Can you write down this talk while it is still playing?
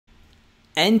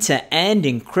end-to-end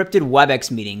encrypted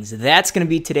Webex meetings. That's going to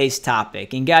be today's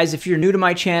topic. And guys, if you're new to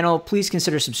my channel, please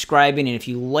consider subscribing. And if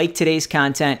you like today's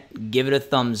content, give it a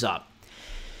thumbs up.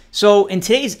 So in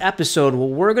today's episode, what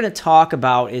we're going to talk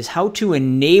about is how to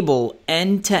enable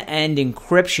end-to-end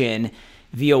encryption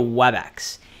via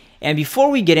Webex. And before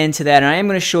we get into that, I am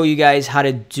going to show you guys how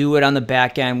to do it on the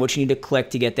back end, what you need to click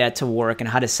to get that to work, and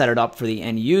how to set it up for the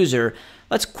end user.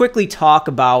 Let's quickly talk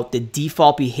about the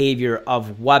default behavior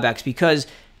of Webex, because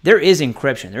there is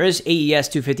encryption. There is AES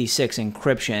 256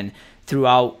 encryption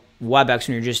throughout Webex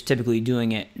when you're just typically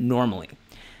doing it normally.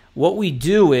 What we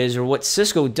do is, or what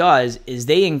Cisco does, is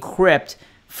they encrypt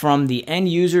from the end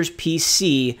user's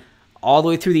PC all the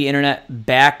way through the internet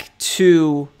back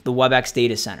to the Webex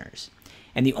data centers.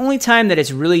 And the only time that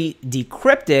it's really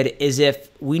decrypted is if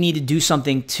we need to do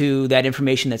something to that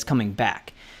information that's coming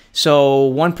back. So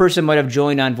one person might have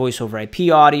joined on voice over IP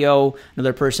audio,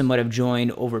 another person might have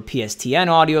joined over PSTN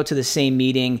audio to the same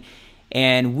meeting,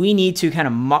 and we need to kind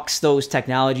of mux those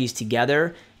technologies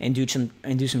together and do some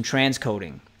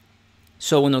transcoding.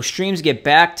 So when those streams get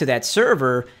back to that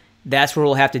server, that's where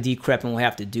we'll have to decrypt, and we'll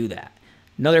have to do that.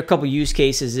 Another couple use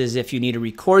cases is if you need to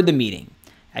record the meeting.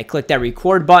 I click that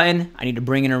record button, I need to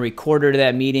bring in a recorder to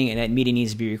that meeting, and that meeting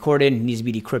needs to be recorded and needs to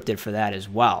be decrypted for that as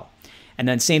well. And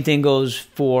then same thing goes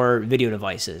for video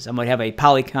devices. I might have a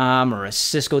Polycom or a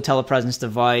Cisco telepresence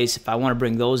device. If I want to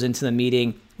bring those into the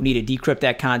meeting, we need to decrypt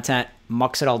that content,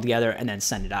 mux it all together, and then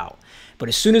send it out. But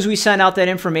as soon as we send out that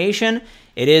information,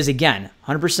 it is, again,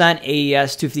 100%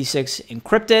 AES 256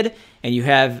 encrypted, and you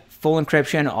have full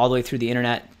encryption all the way through the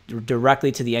internet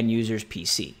directly to the end user's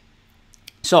PC.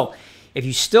 So if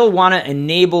you still want to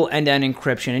enable end-to-end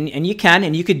encryption, and you can,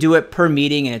 and you could do it per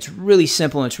meeting, and it's really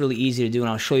simple and it's really easy to do, and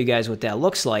I'll show you guys what that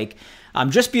looks like.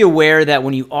 Just be aware that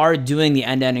when you are doing the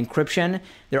end-to-end encryption,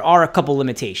 there are a couple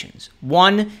limitations.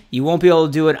 One, you won't be able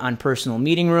to do it on personal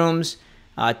meeting rooms.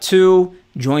 Two,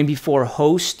 join before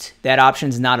host. That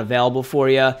option's not available for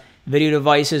you. Video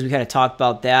devices, we kind of talked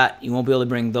about that. You won't be able to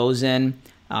bring those in.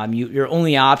 Your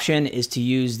only option is to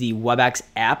use the Webex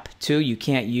app too. You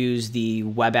can't use the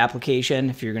web application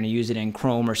if you're going to use it in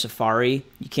Chrome or Safari.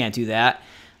 You can't do that.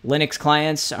 Linux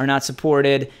clients are not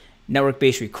supported.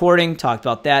 Network-based recording, talked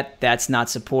about that. That's not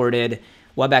supported.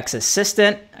 Webex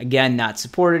Assistant, again, not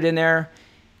supported in there.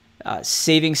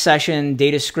 Saving session,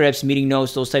 data scripts, meeting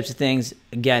notes, those types of things,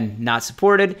 again, not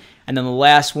supported. And then the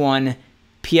last one,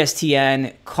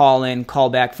 PSTN, call-in,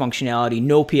 callback functionality,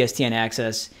 no PSTN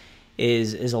access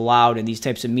is allowed in these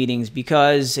types of meetings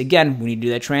because, again, we need to do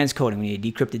that transcoding. We need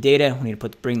to decrypt the data. We need to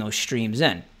bring those streams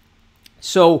in.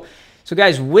 So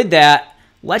guys, with that,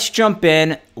 let's jump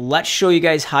in. Let's show you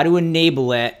guys how to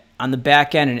enable it on the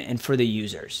back end and for the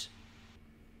users.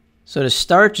 So to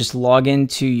start, just log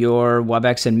into your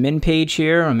Webex admin page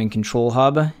here. I'm in Control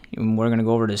Hub. And we're going to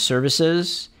go over to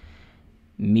Services,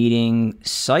 Meeting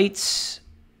Sites,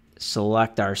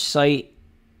 select our site,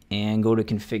 and go to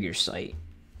Configure Site.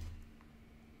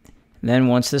 Then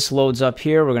once this loads up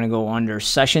here, we're going to go under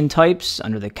Session Types,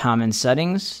 under the Common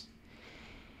Settings.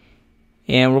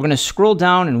 And we're going to scroll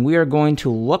down, and we are going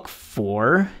to look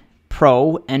for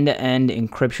Pro End-to-End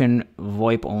Encryption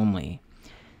VoIP Only.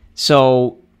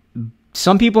 So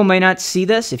some people may not see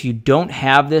this. If you don't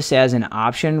have this as an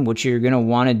option, what you're going to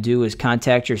want to do is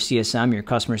contact your CSM, your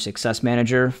Customer Success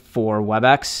Manager for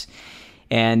Webex,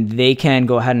 and they can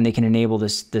go ahead and they can enable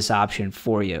this option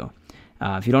for you.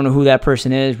 If you don't know who that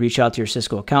person is, reach out to your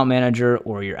Cisco account manager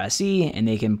or your SE, and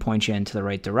they can point you into the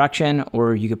right direction,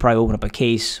 or you could probably open up a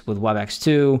case with Webex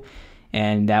too,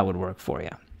 and that would work for you.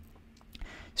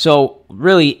 So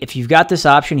really, if you've got this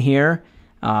option here,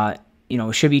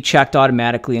 it should be checked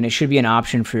automatically, and it should be an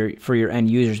option for your end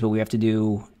users, but we have to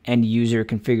do end user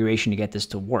configuration to get this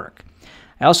to work.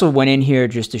 I also went in here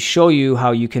just to show you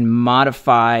how you can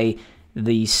modify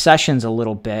the sessions a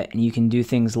little bit, and you can do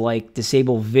things like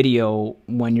disable video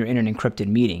when you're in an encrypted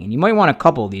meeting. And you might want a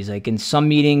couple of these. Like in some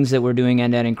meetings that we're doing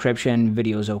end-to-end encryption,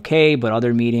 video is okay, but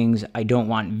other meetings I don't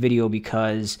want video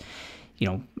because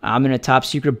I'm in a top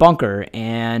secret bunker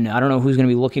and I don't know who's going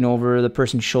to be looking over the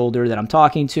person's shoulder that I'm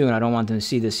talking to, and I don't want them to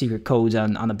see the secret codes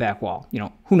on the back wall.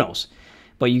 Who knows?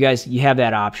 But you have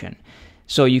that option.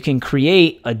 So you can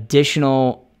create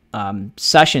additional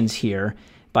sessions here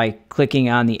by clicking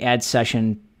on the Add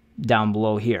Session down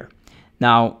below here.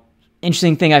 Now,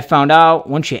 interesting thing I found out,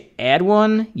 once you add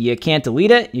one, you can't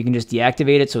delete it. You can just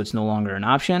deactivate it so it's no longer an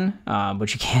option,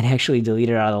 but you can't actually delete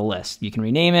it out of the list. You can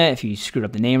rename it if you screwed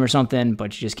up the name or something,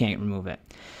 but you just can't remove it.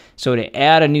 So to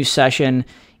add a new session,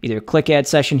 either click Add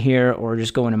Session here or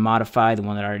just go in and modify the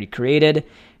one that I already created.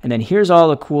 And then here's all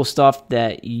the cool stuff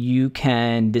that you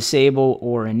can disable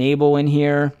or enable in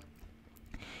here.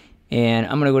 And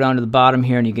I'm going to go down to the bottom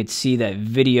here, and you can see that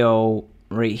video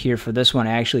right here for this one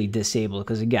I actually disabled,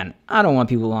 because again, I don't want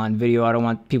people on video. I don't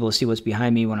want people to see what's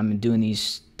behind me when I'm doing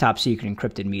these top secret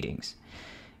encrypted meetings.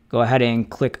 Go ahead and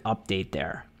click update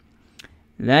there.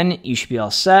 Then you should be all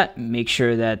set. Make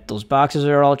sure that those boxes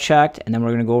are all checked, and then we're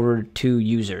going to go over to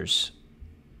users.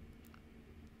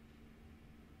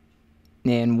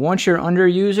 And once you're under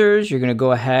users, you're going to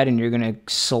go ahead and you're going to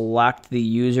select the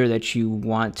user that you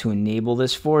want to enable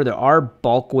this for. There are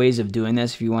bulk ways of doing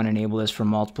this if you want to enable this for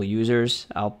multiple users.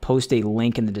 I'll post a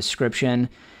link in the description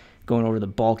going over the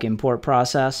bulk import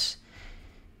process.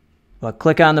 But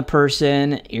click on the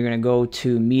person. You're going to go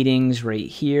to meetings right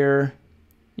here.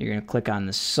 You're going to click on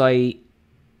the site.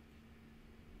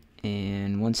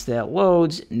 And once that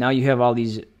loads, now you have all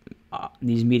these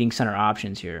meeting center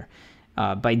options here.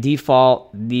 By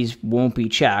default, these won't be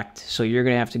checked, so you're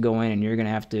going to have to go in and you're going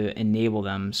to have to enable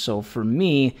them. So for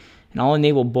me, and I'll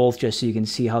enable both just so you can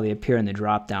see how they appear in the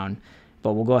drop-down,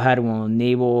 but we'll go ahead and we'll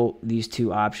enable these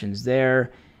two options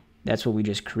there. That's what we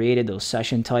just created, those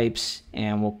session types,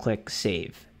 and we'll click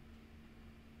Save.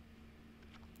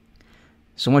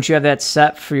 So once you have that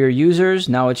set for your users,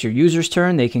 now it's your users'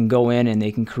 turn. They can go in and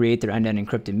they can create their end-to-end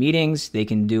encrypted meetings. They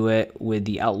can do it with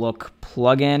the Outlook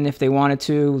plugin if they wanted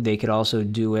to. They could also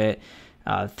do it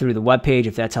through the web page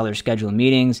if that's how they're scheduling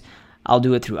meetings. I'll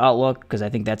do it through Outlook because I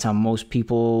think that's how most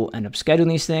people end up scheduling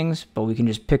these things. But we can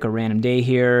just pick a random day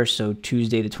here. So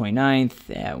Tuesday the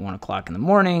 29th at 1 o'clock in the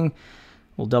morning.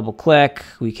 We'll double click.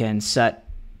 We can set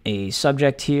a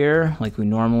subject here like we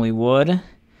normally would.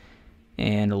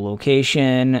 And a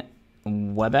location,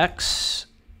 Webex.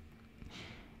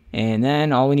 And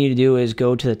then all we need to do is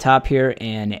go to the top here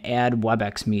and add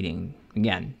Webex meeting.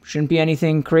 Again, shouldn't be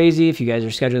anything crazy. If you guys are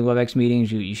scheduling Webex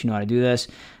meetings, you should know how to do this.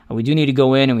 We do need to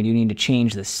go in and we do need to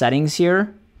change the settings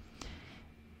here.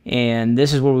 And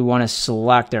this is where we want to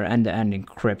select our end-to-end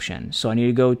encryption. So I need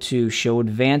to go to Show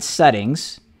Advanced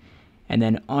Settings. And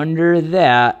then under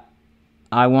that,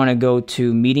 I want to go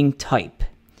to Meeting Type.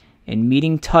 In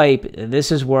meeting type,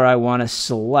 this is where I want to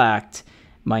select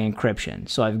my encryption.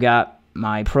 So I've got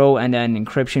my Pro End-to-End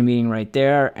Encryption meeting right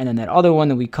there, and then that other one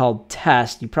that we called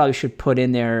Test, you probably should put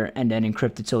in there End-to-End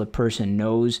Encrypted so the person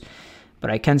knows.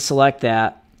 But I can select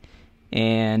that,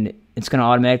 and it's going to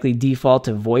automatically default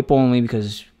to VoIP only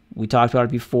because we talked about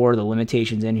it before, the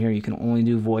limitations in here. You can only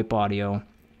do VoIP audio.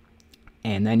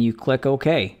 And then you click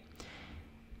OK.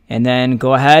 And then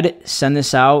go ahead, send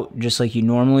this out just like you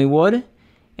normally would.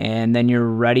 And then you're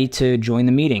ready to join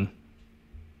the meeting.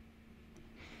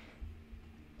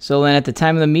 So then at the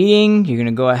time of the meeting, you're going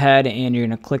to go ahead and you're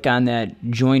going to click on that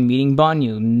Join Meeting button.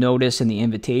 You'll notice in the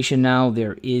invitation now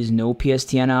there is no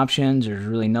PSTN options. There's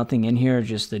really nothing in here,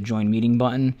 just the Join Meeting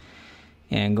button.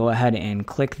 And go ahead and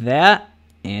click that,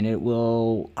 and it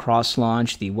will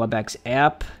cross-launch the Webex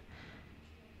app.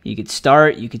 You could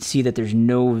start. You could see that there's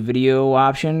no video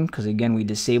option because, again, we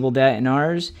disabled that in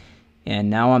ours.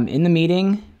 And now I'm in the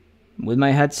meeting with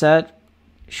my headset,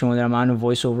 showing that I'm on a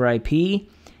voice over IP,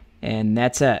 and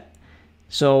that's it.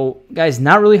 So, guys,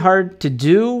 not really hard to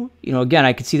do. You know, again,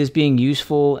 I could see this being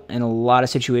useful in a lot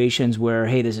of situations where,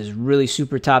 hey, this is really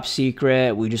super top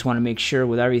secret. We just want to make sure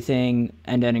with everything,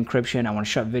 end-to-end encryption, I want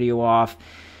to shut video off.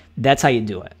 That's how you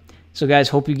do it. So, guys,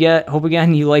 hope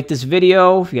again you like this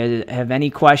video. If you guys have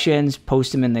any questions,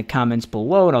 post them in the comments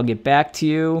below, and I'll get back to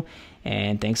you.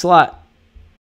 And thanks a lot.